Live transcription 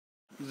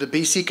the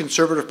BC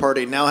Conservative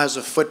Party now has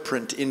a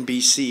footprint in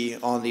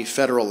BC on the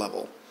federal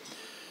level.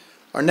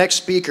 Our next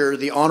speaker,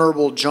 the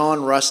Honourable John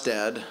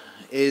Rustad,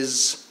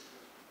 is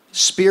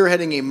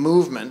spearheading a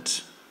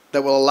movement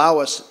that will allow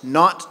us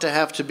not to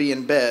have to be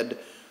in bed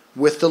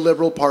with the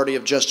Liberal Party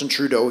of Justin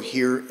Trudeau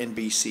here in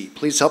BC.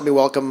 Please help me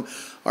welcome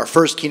our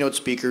first keynote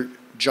speaker,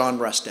 John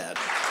Rustad.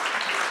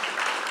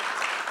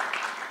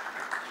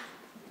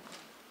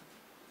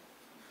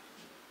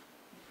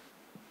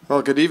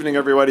 Well, good evening,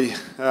 everybody.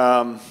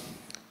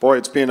 Boy,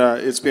 it's been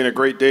a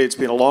great day. It's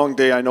been a long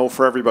day, I know,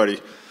 for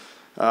everybody.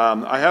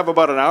 I have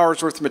about an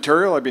hour's worth of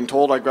material. I've been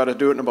told I've got to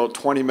do it in about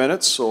 20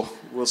 minutes, so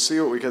we'll see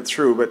what we get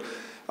through. But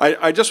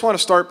I just want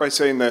to start by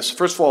saying this.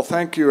 First of all,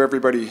 thank you,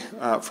 everybody,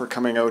 for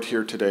coming out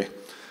here today.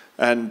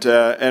 And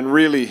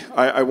really,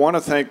 I want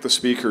to thank the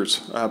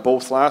speakers,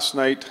 both last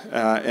night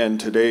and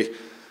today.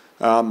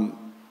 You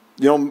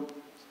know,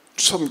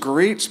 some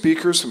great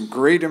speakers, some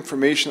great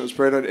information that was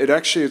spread out.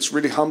 It's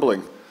really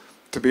humbling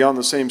to be on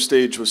the same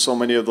stage with so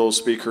many of those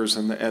speakers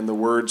and the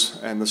words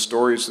and the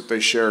stories that they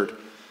shared.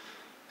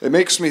 It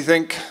makes me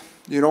think,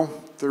 you know,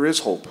 there is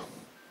hope,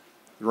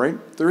 right?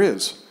 There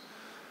is.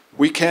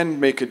 We can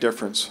make a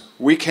difference.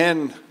 We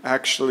can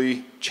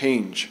actually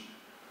change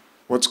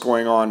what's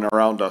going on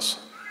around us.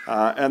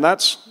 And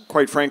that's,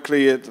 quite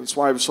frankly, that's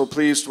why I was so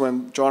pleased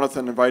when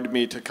Jonathan invited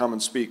me to come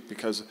and speak,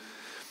 because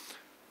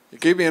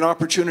it gave me an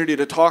opportunity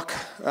to talk,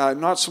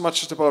 not so much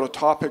just about a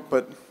topic,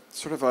 but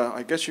sort of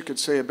I guess you could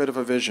say, a bit of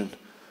a vision.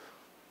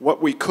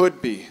 What we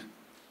could be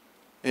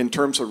in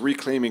terms of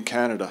reclaiming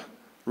Canada.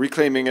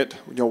 Reclaiming it,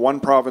 you know, one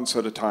province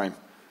at a time.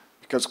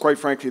 Because quite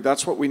frankly,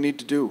 that's what we need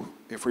to do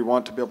if we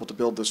want to be able to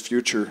build this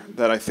future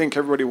that I think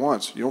everybody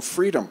wants. You know,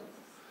 freedom.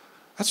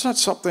 That's not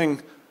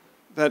something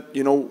that,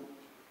 you know,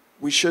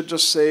 we should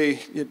just say,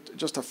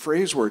 just a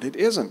phrase word. It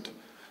isn't.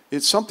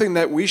 It's something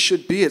that we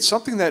should be. It's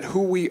something that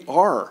who we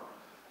are.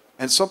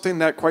 And something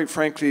that, quite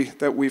frankly,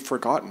 that we've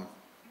forgotten.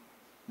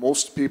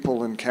 Most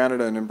people in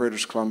Canada and in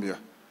British Columbia.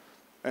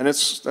 And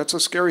that's a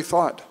scary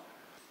thought.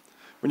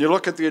 When you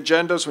look at the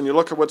agendas, when you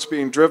look at what's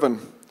being driven,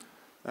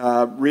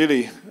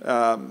 really,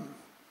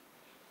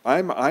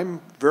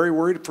 I'm very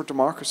worried for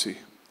democracy. You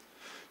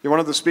know, one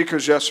of the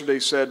speakers yesterday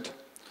said,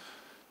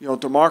 you know,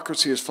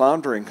 democracy is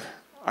floundering.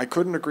 I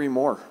couldn't agree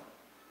more.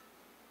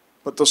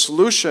 But the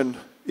solution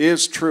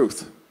is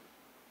truth.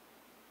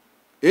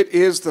 It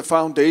is the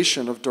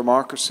foundation of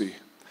democracy.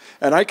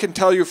 And I can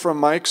tell you from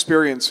my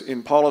experience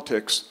in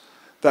politics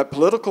that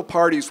political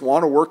parties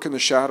want to work in the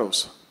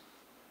shadows.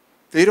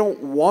 They don't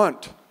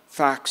want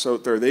facts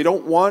out there. They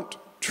don't want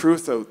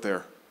truth out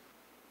there.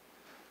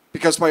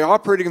 Because by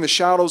operating in the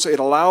shadows, it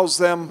allows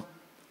them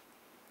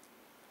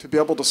to be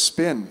able to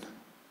spin,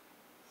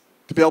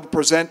 to be able to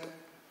present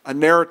a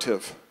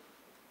narrative.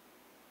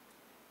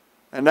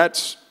 And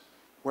that's,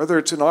 whether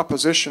it's in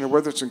opposition or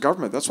whether it's in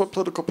government, that's what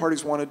political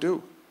parties want to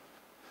do.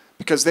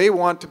 Because they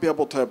want to be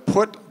able to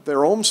put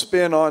their own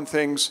spin on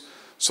things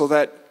so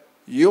that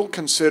you'll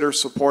consider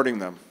supporting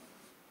them.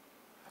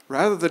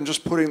 Rather than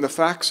just putting the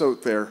facts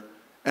out there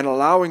and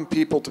allowing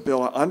people to be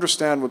able to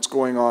understand what's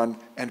going on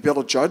and be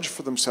able to judge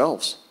for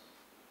themselves.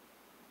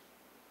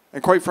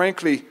 And quite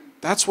frankly,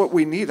 that's what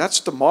we need. That's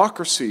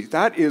democracy.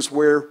 That is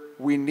where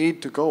we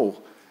need to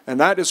go. And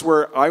that is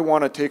where I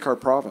want to take our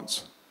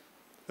province.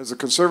 As the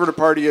Conservative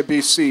Party of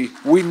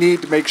BC, we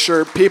need to make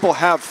sure people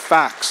have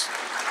facts.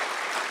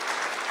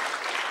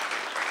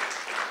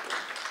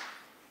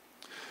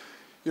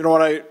 You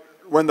know,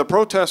 when the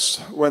protests,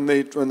 when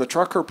the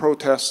trucker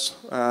protests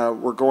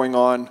were going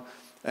on,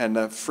 and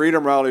the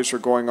freedom rallies were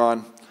going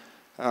on,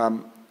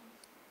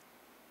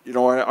 you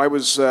know, I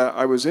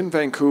was in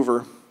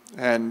Vancouver,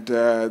 and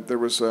there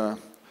was a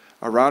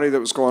rally that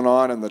was going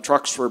on, and the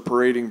trucks were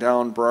parading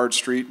down Burrard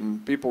Street,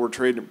 and people were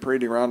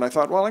parading around. And I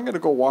thought, well, I'm going to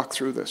go walk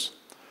through this.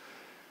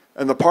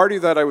 And the party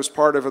that I was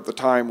part of at the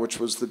time, which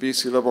was the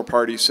BC Liberal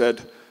Party,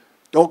 said,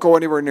 don't go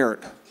anywhere near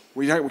it.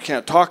 We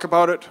can't talk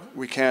about it.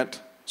 We can't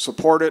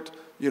support it.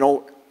 You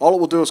know, all it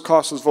will do is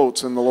cost us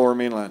votes in the Lower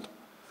Mainland.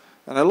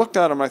 And I looked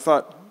at him and I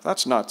thought,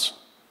 that's nuts.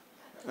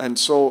 And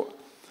so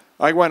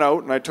I went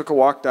out and I took a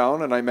walk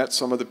down and I met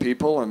some of the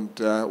people and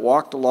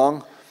walked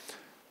along.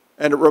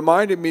 And it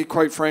reminded me,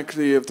 quite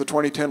frankly, of the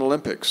 2010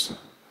 Olympics.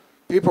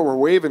 People were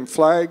waving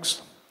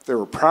flags. They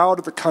were proud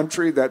of the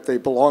country that they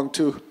belonged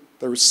to.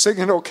 They were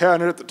singing "O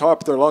Canada" at the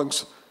top of their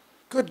lungs.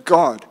 Good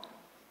God,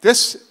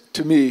 this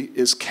to me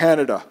is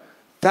Canada.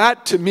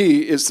 That to me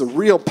is the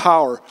real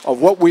power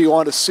of what we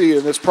want to see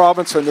in this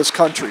province and this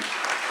country.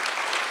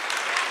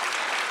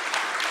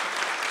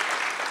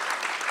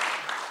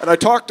 And I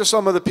talked to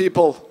some of the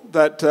people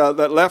that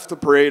left the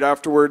parade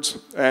afterwards,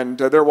 and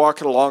they're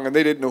walking along, and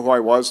they didn't know who I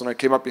was, and I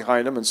came up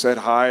behind them and said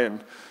hi,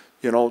 and,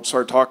 you know,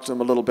 started talking to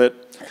them a little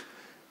bit.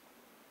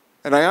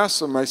 And I asked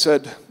them, I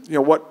said, you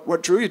know,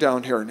 what drew you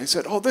down here? And they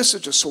said, oh, this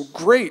is just so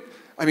great.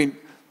 I mean,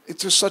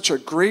 it's just such a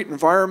great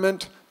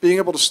environment, being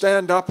able to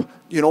stand up,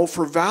 you know,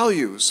 for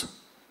values,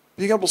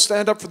 being able to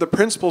stand up for the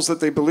principles that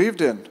they believed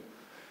in.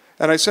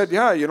 And I said,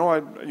 yeah, I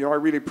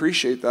really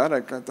appreciate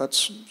that.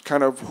 That's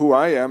kind of who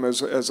I am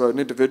as an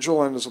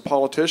individual and as a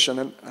politician.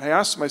 And I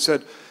asked them, I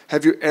said,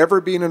 have you ever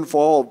been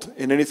involved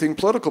in anything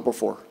political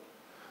before?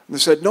 And they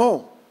said,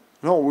 no,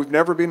 we've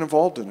never been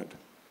involved in it.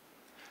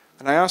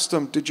 And I asked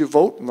them, did you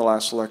vote in the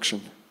last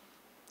election?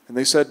 And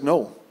they said,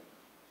 no.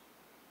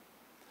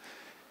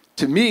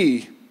 To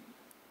me,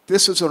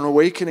 this is an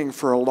awakening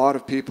for a lot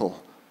of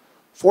people.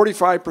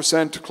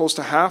 45%, close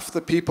to half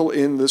the people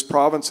in this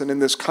province and in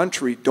this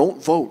country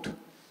don't vote.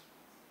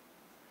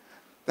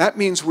 That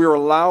means we're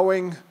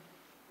allowing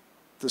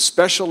the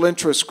special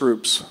interest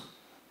groups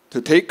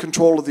to take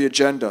control of the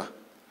agenda,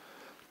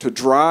 to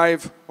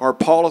drive our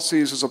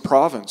policies as a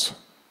province.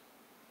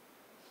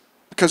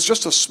 Because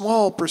just a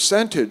small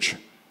percentage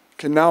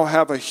can now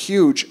have a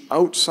huge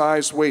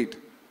outsized weight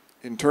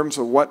in terms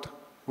of what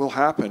will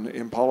happen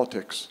in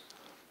politics.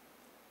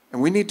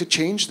 And we need to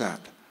change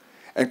that.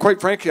 And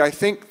quite frankly, I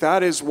think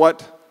that is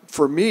what,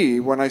 for me,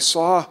 when I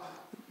saw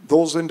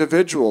those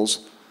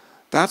individuals,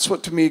 that's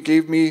what to me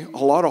gave me a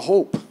lot of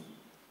hope.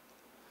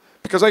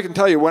 Because I can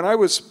tell you, when I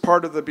was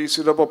part of the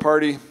BC Liberal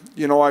Party,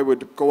 I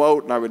would go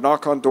out and I would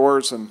knock on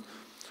doors and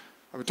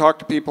I would talk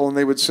to people and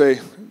they would say,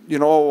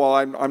 well,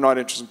 I'm not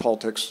interested in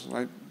politics.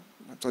 I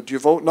said, do you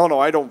vote? No,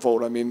 I don't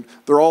vote. I mean,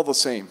 they're all the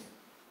same.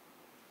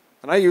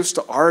 And I used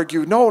to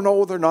argue,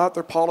 no, they're not.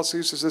 Their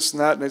policies is this and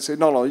that. And they'd say,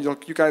 no, you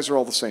guys are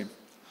all the same.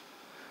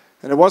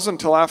 And it wasn't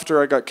until after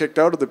I got kicked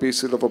out of the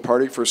BC Liberal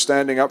Party for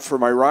standing up for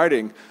my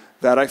riding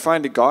that I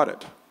finally got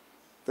it.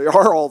 They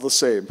are all the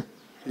same.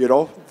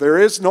 There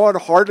is not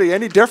hardly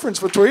any difference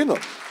between them.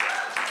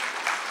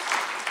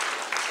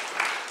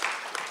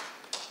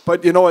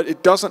 But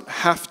it doesn't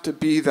have to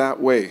be that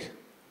way.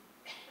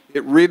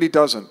 It really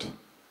doesn't.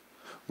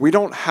 We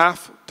don't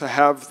have to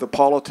have the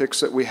politics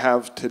that we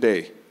have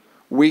today.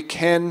 We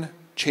can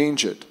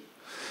change it.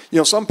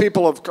 Some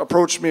people have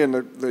approached me, and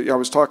I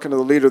was talking to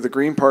the leader of the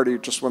Green Party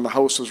just when the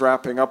House was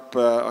wrapping up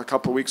a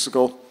couple of weeks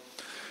ago,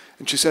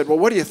 and she said, well,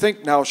 what do you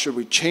think now? Should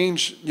we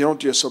change, do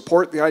you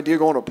support the idea of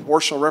going to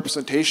proportional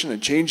representation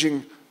and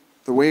changing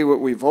the way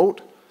we vote?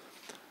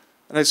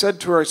 And I said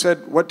to her,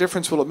 what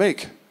difference will it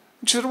make?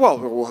 And she said, well,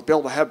 we'll be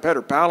able to have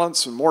better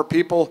balance and more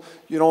people,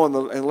 in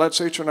the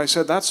legislature. And I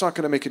said, that's not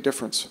going to make a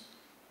difference.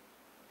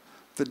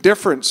 The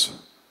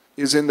difference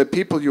is in the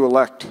people you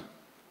elect.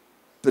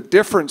 The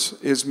difference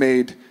is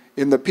made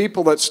in the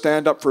people that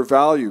stand up for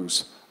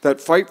values, that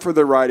fight for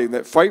their riding,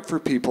 that fight for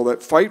people,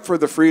 that fight for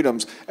the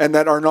freedoms, and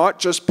that are not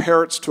just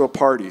parrots to a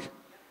party.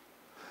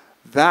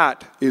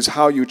 That is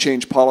how you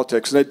change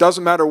politics. And it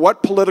doesn't matter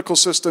what political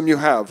system you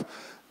have.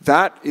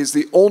 That is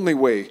the only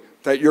way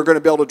that you're going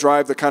to be able to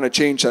drive the kind of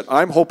change that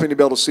I'm hoping to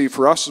be able to see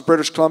for us as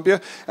British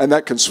Columbia, and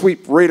that can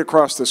sweep right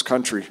across this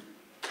country.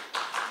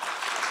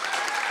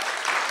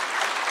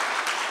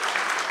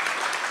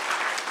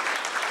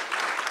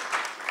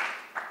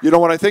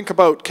 When I think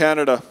about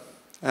Canada,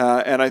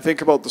 and I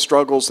think about the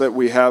struggles that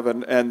we have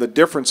and the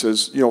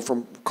differences,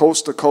 from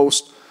coast to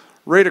coast,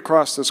 right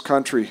across this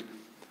country,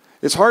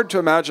 it's hard to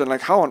imagine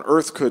how on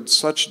earth could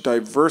such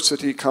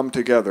diversity come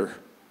together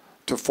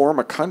to form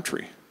a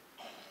country.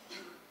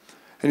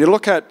 And you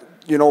look at,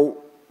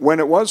 when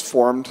it was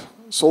formed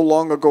so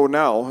long ago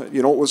now,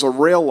 it was a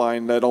rail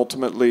line that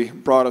ultimately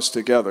brought us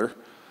together.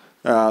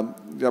 That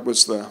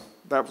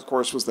of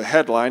course was the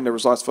headline. There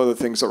was lots of other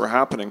things that were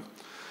happening.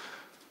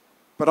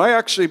 But I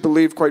actually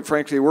believe, quite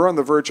frankly, we're on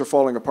the verge of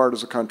falling apart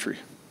as a country.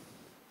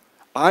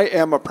 I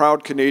am a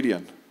proud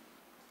Canadian.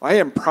 I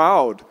am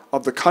proud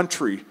of the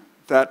country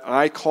that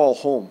I call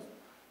home.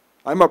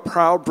 I'm a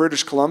proud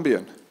British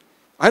Columbian.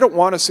 I don't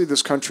want to see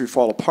this country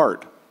fall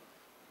apart.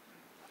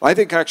 I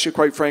think actually,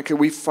 quite frankly,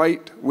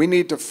 we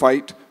need to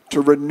fight to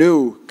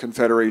renew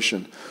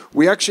Confederation.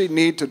 We actually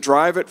need to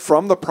drive it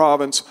from the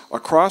province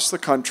across the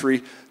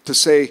country to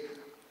say,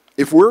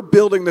 if we're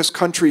building this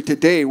country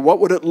today, what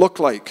would it look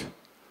like?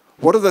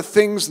 What are the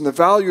things and the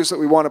values that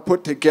we want to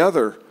put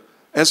together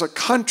as a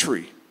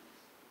country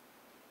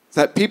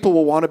that people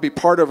will want to be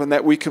part of and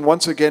that we can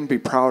once again be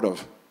proud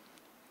of?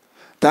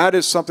 That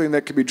is something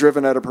that can be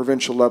driven at a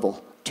provincial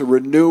level, to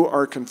renew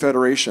our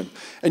Confederation.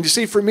 And you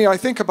see, for me, I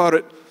think about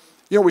it,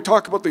 we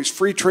talk about these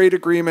free trade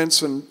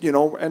agreements and,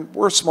 and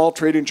we're a small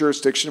trading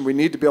jurisdiction. We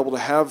need to be able to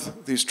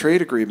have these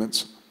trade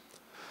agreements.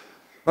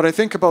 But I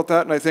think about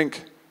that and I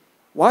think,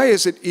 why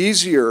is it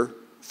easier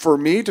for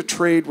me to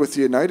trade with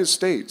the United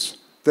States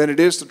than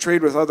it is to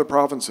trade with other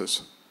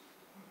provinces?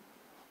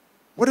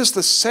 What is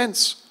the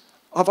sense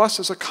of us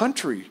as a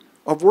country,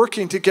 of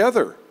working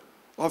together,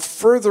 of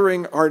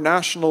furthering our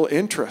national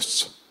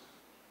interests?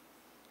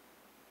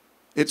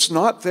 It's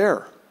not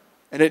there,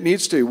 and it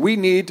needs to. We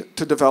need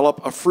to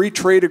develop a free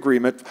trade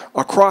agreement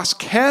across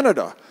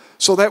Canada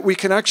so that we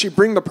can actually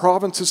bring the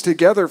provinces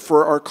together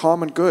for our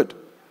common good,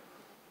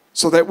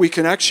 so that we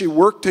can actually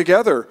work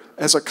together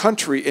as a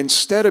country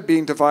instead of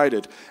being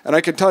divided. And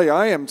I can tell you,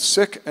 I am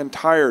sick and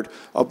tired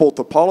of both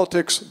the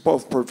politics,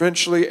 both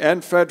provincially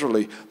and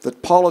federally, the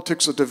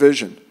politics of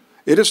division.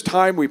 It is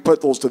time we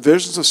put those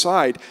divisions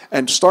aside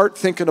and start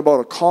thinking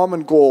about a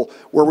common goal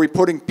where we're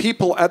putting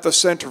people at the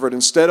center of it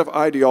instead of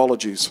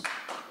ideologies.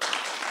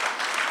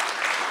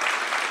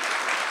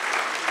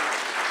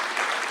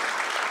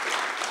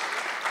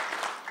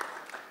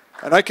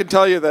 And I can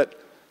tell you that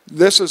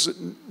this is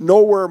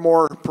nowhere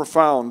more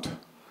profound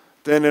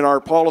than in our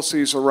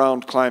policies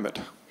around climate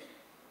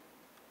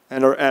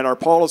and our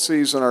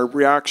policies and our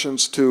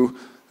reactions to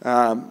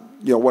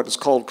what is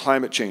called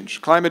climate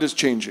change. Climate is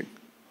changing,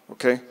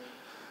 okay?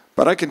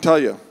 But I can tell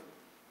you,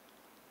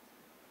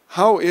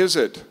 how is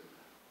it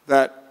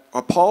that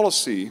a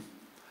policy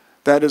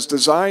that is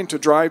designed to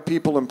drive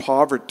people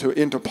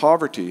into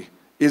poverty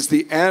is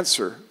the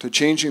answer to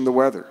changing the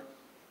weather?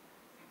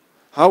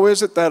 How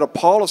is it that a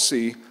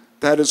policy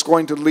that is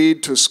going to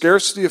lead to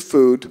scarcity of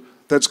food,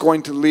 that's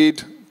going to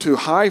lead to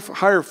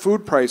higher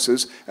food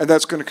prices, and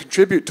that's going to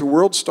contribute to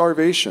world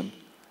starvation,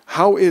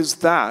 how is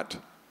that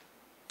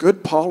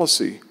good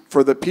policy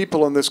for the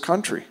people in this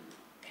country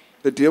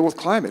to deal with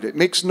climate? It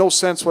makes no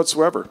sense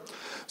whatsoever.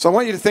 So I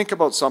want you to think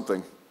about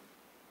something.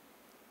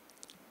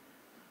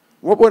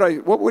 What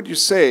would you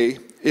say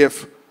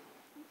if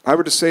I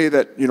were to say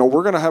that,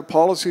 we're going to have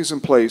policies in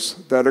place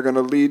that are going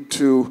to lead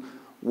to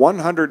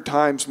 100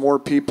 times more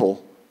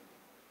people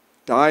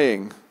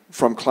dying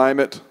from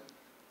climate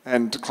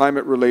and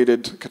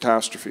climate-related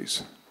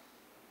catastrophes?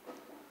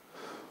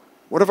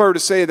 What if I were to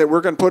say that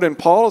we're going to put in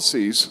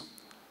policies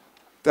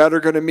that are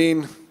going to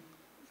mean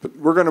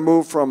we're going to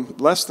move from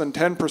less than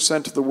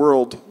 10% of the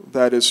world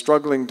that is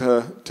struggling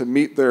to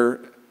meet their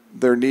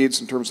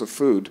needs in terms of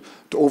food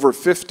to over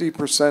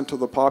 50% of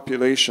the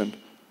population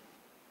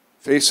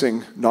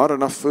facing not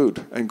enough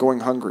food and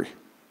going hungry?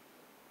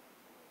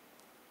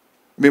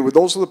 I mean, would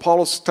those are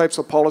the types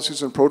of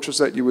policies and approaches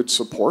that you would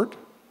support?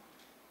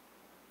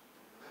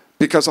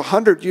 Because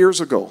 100 years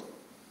ago,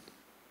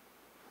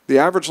 the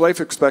average life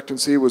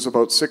expectancy was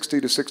about 60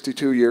 to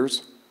 62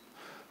 years.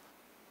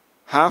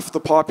 Half the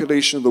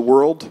population of the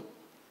world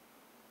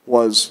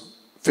was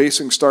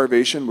facing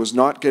starvation, was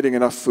not getting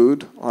enough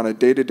food on a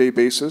day-to-day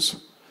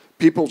basis.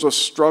 People just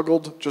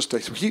struggled just to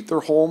heat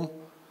their home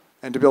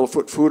and to be able to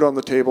put food on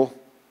the table.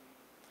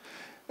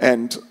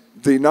 And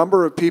the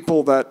number of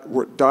people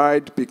that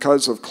died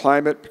because of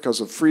climate,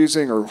 because of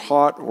freezing or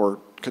hot or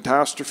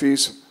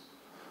catastrophes,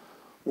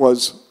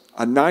 was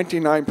a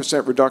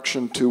 99%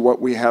 reduction to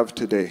what we have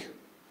today.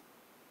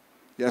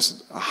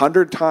 Yes,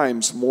 100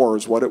 times more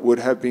is what it would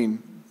have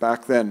been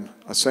back then,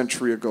 a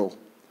century ago.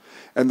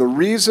 And the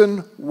reason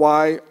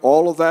why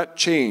all of that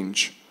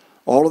change,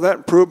 all of that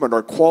improvement,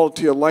 our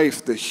quality of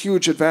life, the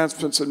huge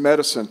advancements in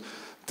medicine,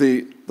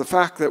 the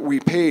fact that we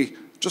pay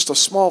just a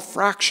small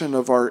fraction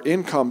of our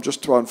income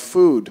just on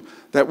food,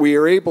 that we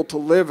are able to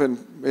live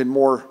in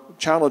more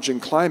challenging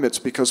climates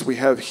because we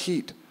have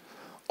heat.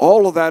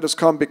 All of that has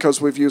come because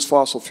we've used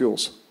fossil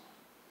fuels.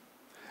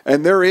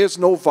 And there is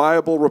no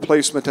viable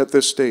replacement at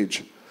this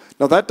stage.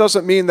 Now that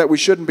doesn't mean that we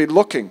shouldn't be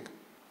looking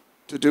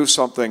to do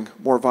something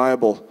more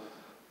viable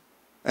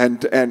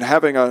and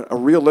having a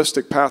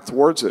realistic path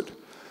towards it.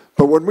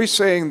 But when we're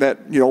saying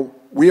that,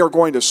 we are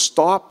going to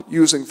stop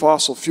using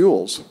fossil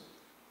fuels,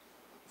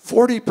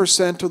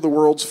 40% of the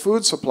world's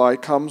food supply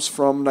comes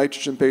from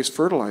nitrogen-based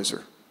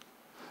fertilizer.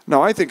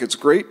 Now, I think it's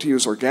great to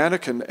use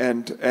organic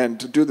and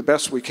to do the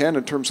best we can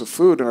in terms of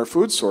food and our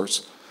food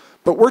source,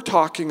 but we're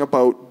talking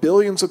about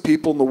billions of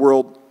people in the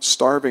world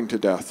starving to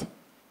death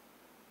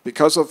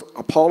because of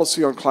a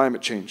policy on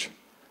climate change.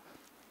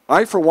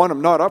 I, for one,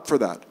 am not up for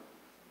that.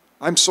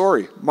 I'm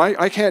sorry.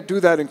 I can't do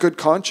that in good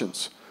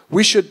conscience.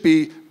 We should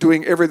be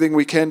doing everything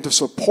we can to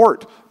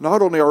support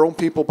not only our own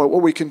people, but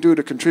what we can do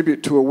to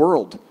contribute to a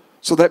world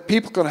so that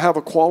people can have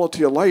a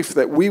quality of life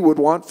that we would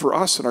want for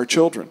us and our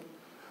children.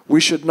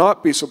 We should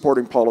not be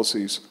supporting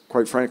policies,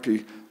 quite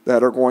frankly,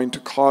 that are going to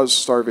cause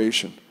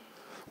starvation.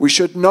 We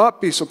should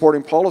not be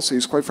supporting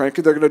policies, quite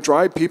frankly, that are going to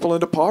drive people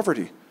into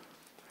poverty.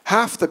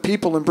 Half the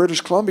people in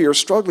British Columbia are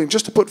struggling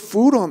just to put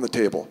food on the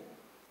table.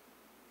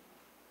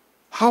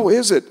 How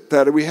is it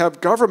that we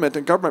have government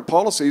and government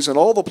policies and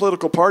all the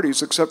political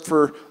parties, except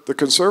for the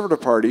Conservative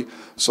Party,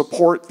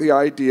 support the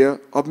idea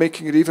of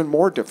making it even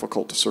more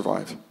difficult to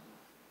survive?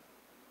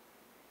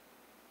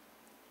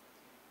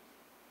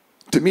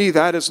 To me,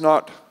 that is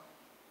not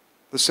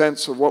the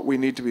sense of what we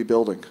need to be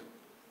building.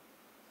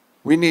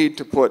 We need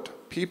to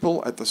put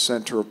people at the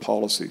center of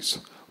policies,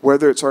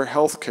 whether it's our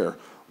health care,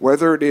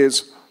 whether it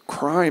is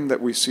crime that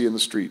we see in the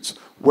streets,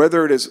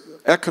 whether it is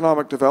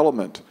economic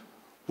development,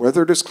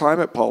 whether it is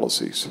climate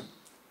policies.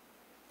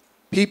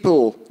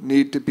 People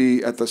need to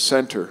be at the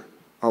center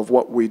of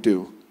what we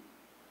do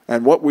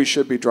and what we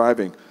should be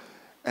driving.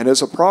 And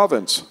as a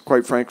province,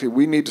 quite frankly,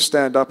 we need to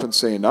stand up and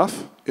say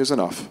enough is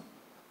enough.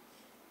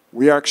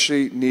 We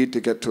actually need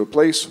to get to a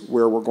place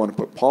where we're going to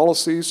put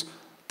policies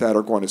that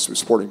are going to be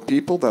supporting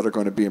people, that are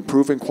going to be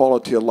improving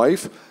quality of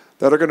life,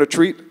 that are going to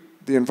treat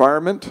the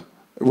environment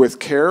with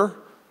care,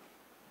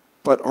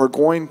 but are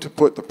going to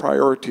put the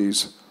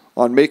priorities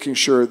on making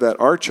sure that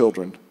our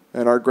children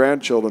and our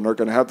grandchildren are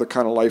going to have the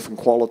kind of life and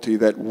quality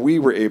that we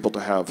were able to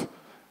have.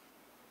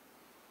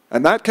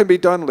 And that can be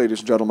done, ladies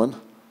and gentlemen.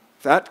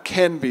 That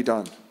can be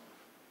done.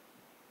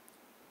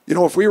 You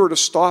know, if we were to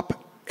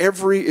stop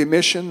every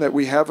emission that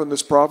we have in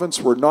this province,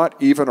 we're not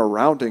even a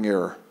rounding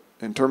error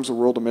in terms of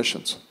world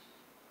emissions.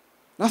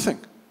 Nothing.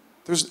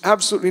 There's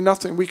absolutely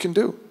nothing we can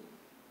do.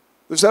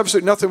 There's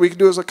absolutely nothing we can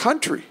do as a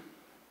country.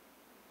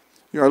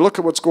 You know, I look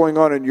at what's going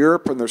on in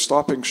Europe, and they're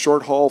stopping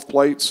short-haul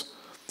flights.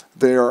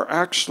 They are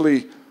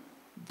actually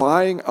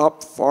buying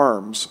up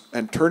farms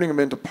and turning them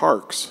into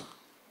parks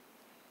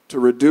to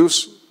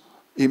reduce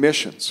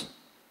emissions.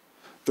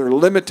 They're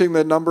limiting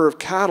the number of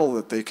cattle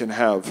that they can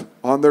have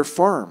on their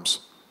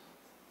farms.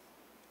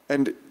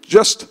 And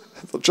just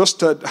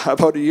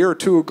about a year or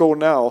two ago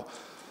now,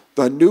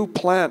 the new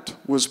plant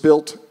was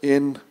built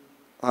in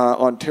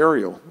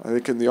Ontario, I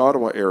think in the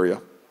Ottawa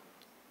area.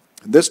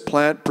 This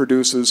plant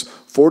produces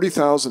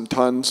 40,000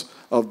 tons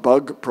of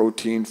bug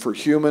protein for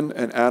human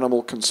and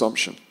animal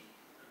consumption.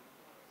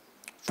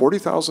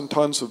 40,000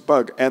 tons of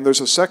bug, and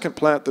there's a second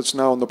plant that's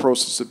now in the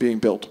process of being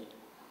built.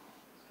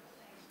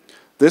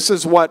 This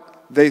is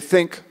what they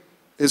think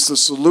is the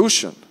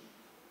solution.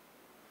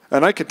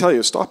 And I can tell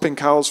you, stopping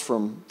cows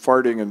from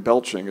farting and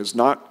belching is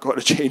not going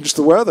to change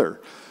the weather.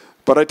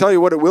 But I tell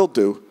you what it will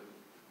do.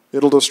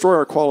 It'll destroy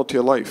our quality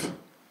of life.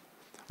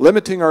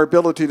 Limiting our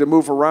ability to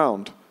move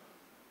around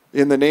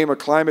in the name of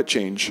climate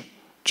change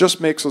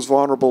just makes us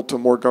vulnerable to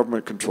more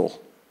government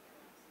control.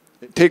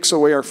 It takes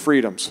away our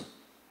freedoms.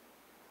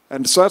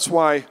 And so that's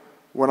why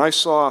when I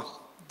saw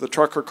the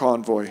trucker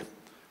convoy,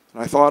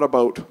 and I thought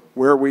about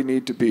where we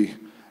need to be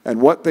and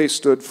what they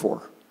stood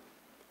for,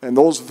 and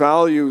those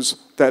values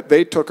that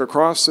they took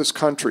across this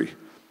country,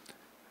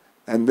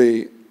 and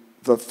the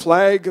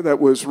flag that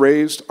was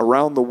raised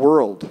around the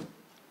world,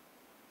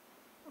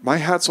 my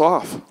hat's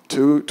off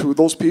to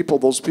those people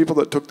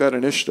that took that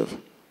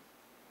initiative.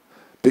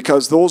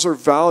 Because those are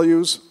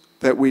values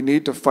that we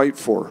need to fight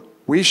for.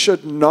 We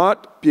should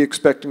not be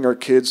expecting our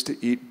kids to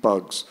eat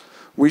bugs.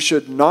 We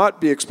should not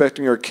be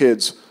expecting our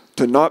kids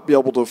to not be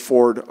able to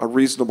afford a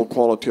reasonable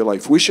quality of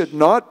life. We should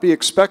not be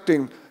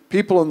expecting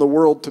people in the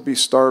world to be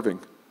starving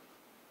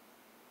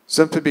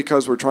simply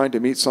because we're trying to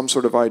meet some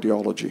sort of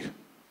ideology.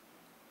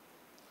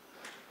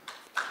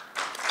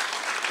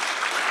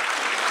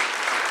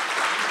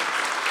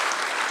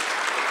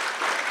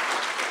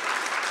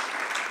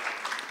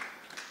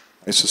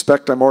 I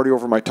suspect I'm already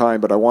over my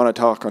time, but I want to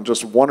talk on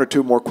just one or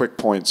two more quick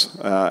points.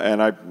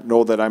 And I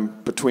know that I'm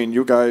between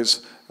you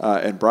guys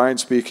and Brian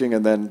speaking,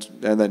 and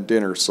then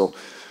dinner. So,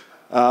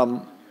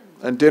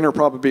 and dinner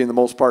probably being the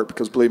most part,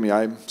 because believe me,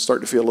 I'm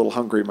starting to feel a little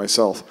hungry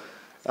myself.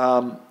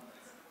 You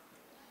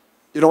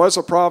know, as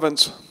a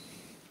province,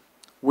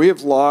 we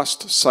have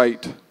lost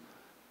sight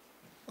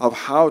of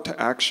how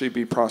to actually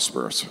be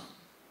prosperous.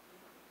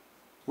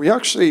 We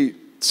actually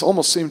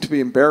almost seem to be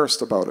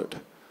embarrassed about it.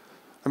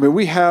 I mean,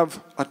 we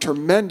have a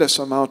tremendous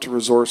amount of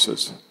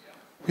resources.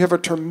 We have a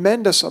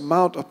tremendous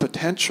amount of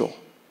potential.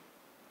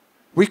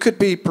 We could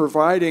be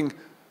providing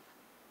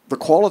the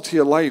quality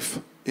of life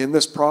in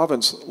this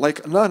province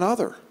like none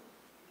other.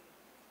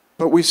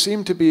 But we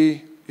seem to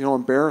be, you know,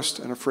 embarrassed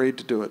and afraid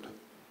to do it.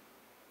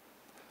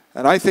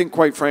 And I think,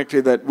 quite frankly,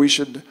 that we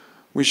should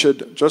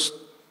just,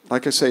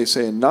 like I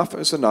say enough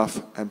is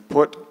enough and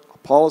put a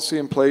policy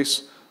in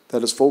place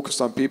that is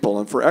focused on people.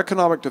 And for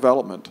economic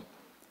development,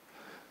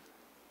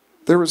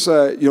 there was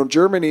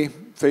Germany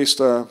faced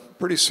a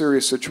pretty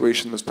serious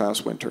situation this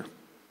past winter.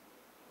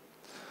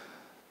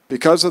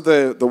 Because of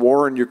the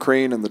war in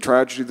Ukraine and the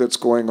tragedy that's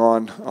going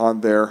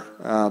on there,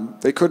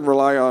 they couldn't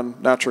rely on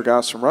natural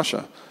gas from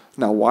Russia.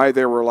 Now, why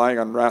they were relying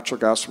on natural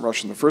gas from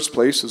Russia in the first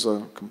place is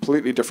a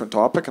completely different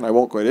topic, and I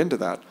won't go into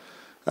that.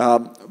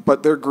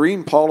 But their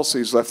green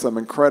policies left them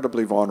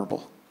incredibly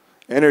vulnerable.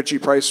 Energy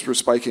prices were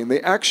spiking.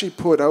 They actually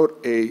put out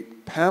a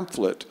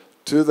pamphlet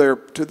to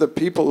the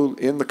people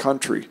in the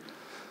country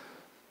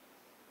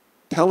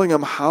telling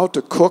them how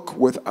to cook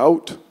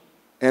without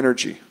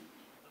energy,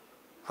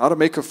 how to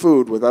make a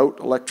food without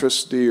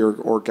electricity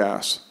or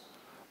gas,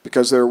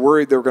 because they were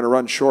worried they were going to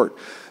run short.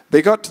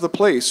 They got to the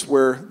place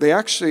where they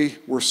actually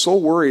were so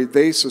worried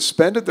they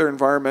suspended their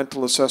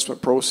environmental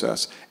assessment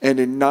process, and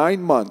in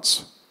 9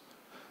 months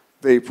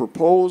they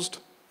proposed,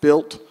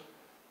 built,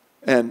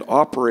 and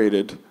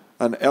operated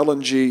an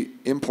LNG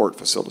import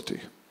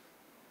facility.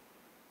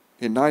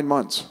 In 9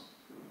 months.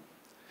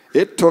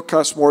 It took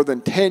us more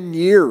than 10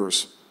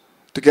 years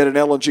to get an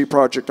LNG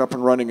project up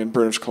and running in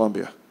British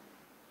Columbia.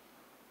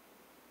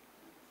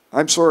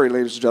 I'm sorry,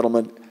 ladies and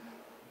gentlemen.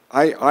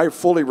 I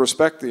fully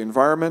respect the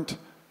environment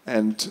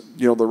and,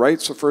 you know, the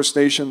rights of First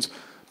Nations,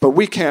 but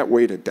we can't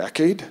wait a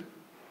decade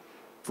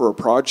for a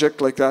project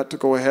like that to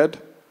go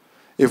ahead.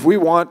 If we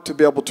want to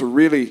be able to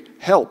really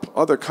help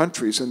other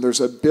countries, and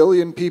there's 1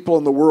 billion people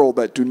in the world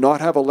that do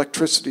not have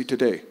electricity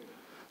today.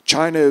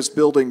 China is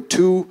building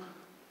 2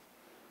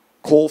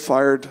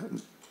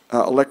 coal-fired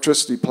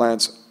electricity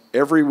plants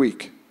every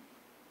week.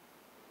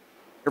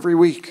 Every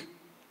week.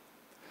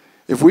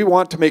 If we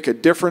want to make a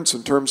difference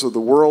in terms of the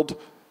world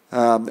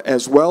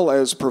as well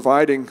as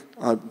providing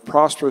a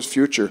prosperous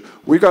future,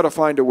 we got to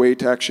find a way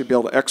to actually be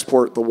able to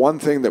export the one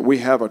thing that we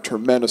have a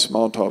tremendous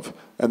amount of,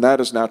 and that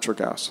is natural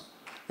gas.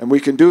 And we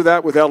can do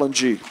that with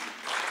LNG.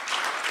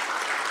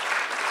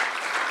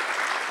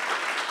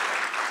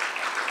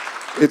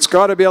 It's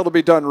got to be able to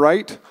be done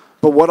right,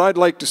 but what I'd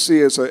like to see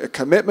is a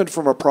commitment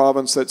from a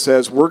province that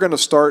says we're going to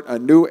start a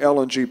new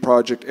LNG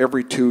project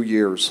every 2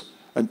 years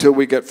until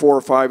we get 4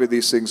 or 5 of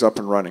these things up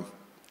and running.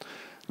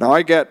 Now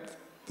I get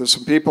there's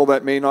some people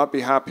that may not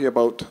be happy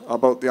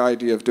about the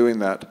idea of doing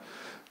that,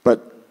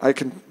 but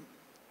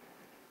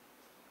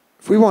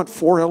if we want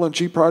 4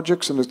 LNG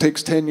projects and it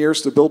takes 10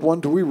 years to build one,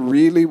 do we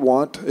really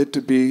want it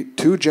to be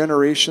 2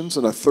 generations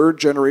and a 3rd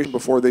generation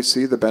before they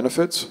see the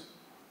benefits?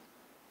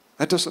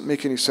 That doesn't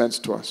make any sense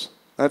to us.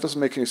 That doesn't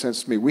make any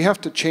sense to me. We have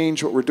to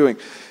change what we're doing.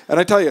 And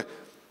I tell you,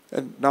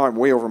 and now I'm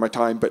way over my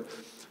time, but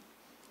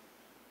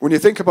when you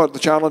think about the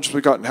challenges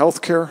we got in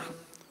healthcare,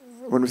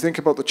 when we think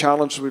about the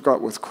challenges we've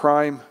got with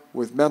crime,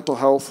 with mental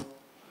health,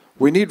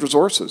 we need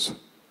resources.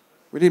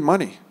 We need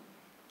money.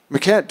 We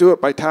can't do it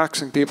by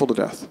taxing people to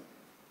death.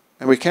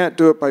 And we can't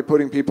do it by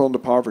putting people into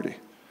poverty.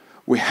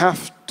 We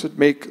have to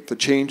make the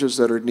changes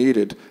that are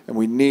needed, and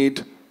we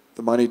need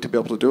the money to be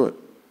able to do it,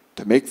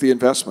 to make the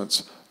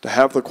investments, to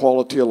have the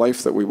quality of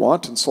life that we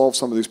want and solve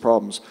some of these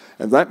problems.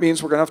 And that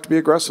means we're going to have to be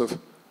aggressive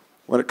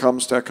when it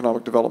comes to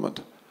economic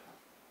development.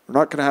 We're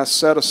not going to have to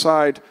set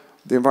aside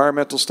the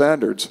environmental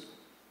standards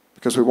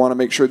because we want to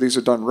make sure these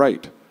are done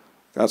right.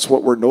 That's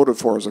what we're noted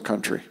for as a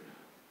country.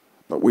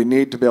 But we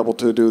need to be able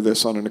to do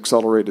this on an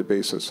accelerated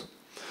basis.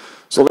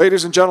 So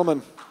ladies and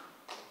gentlemen,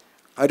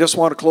 I just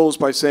want to close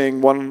by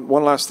saying one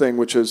last thing,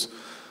 which is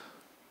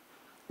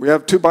we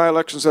have 2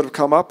 by-elections that have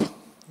come up.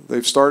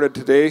 They've started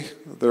today.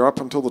 They're up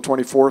until the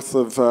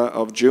 24th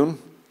of June.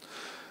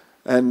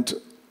 And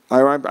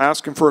I'm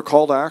asking for a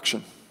call to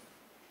action.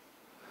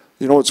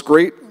 You know, it's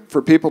great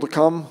for people to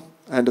come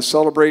and to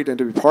celebrate and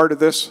to be part of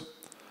this.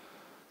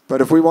 But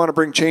if we want to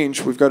bring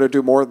change, we've got to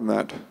do more than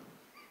that.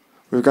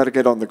 We've got to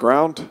get on the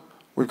ground.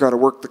 We've got to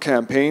work the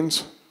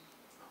campaigns.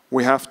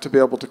 We have to be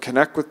able to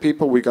connect with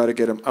people. We've got to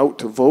get them out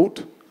to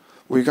vote.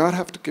 We've got to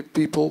have to give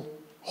people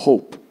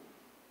hope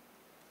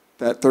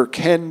that there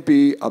can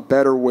be a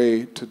better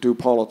way to do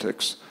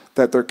politics,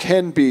 that there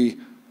can be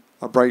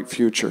a bright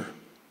future.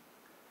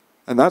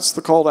 And that's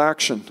the call to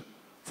action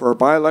for our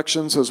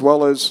by-elections, as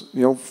well as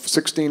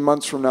 16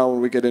 months from now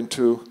when we get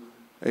into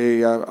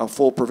a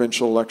full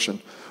provincial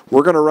election.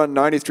 We're going to run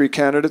 93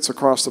 candidates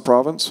across the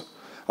province.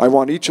 I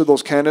want each of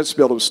those candidates to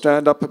be able to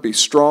stand up and be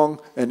strong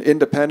and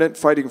independent,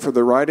 fighting for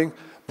their riding,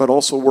 but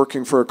also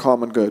working for a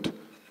common good.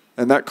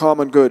 And that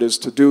common good is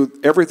to do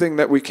everything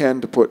that we can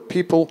to put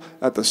people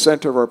at the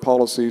center of our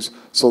policies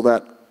so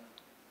that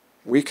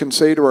we can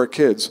say to our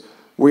kids,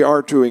 we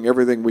are doing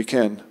everything we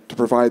can to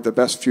provide the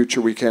best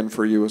future we can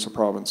for you as a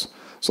province.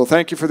 So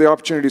thank you for the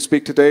opportunity to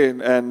speak today,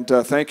 and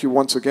thank you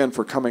once again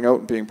for coming out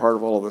and being part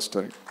of all of this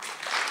today.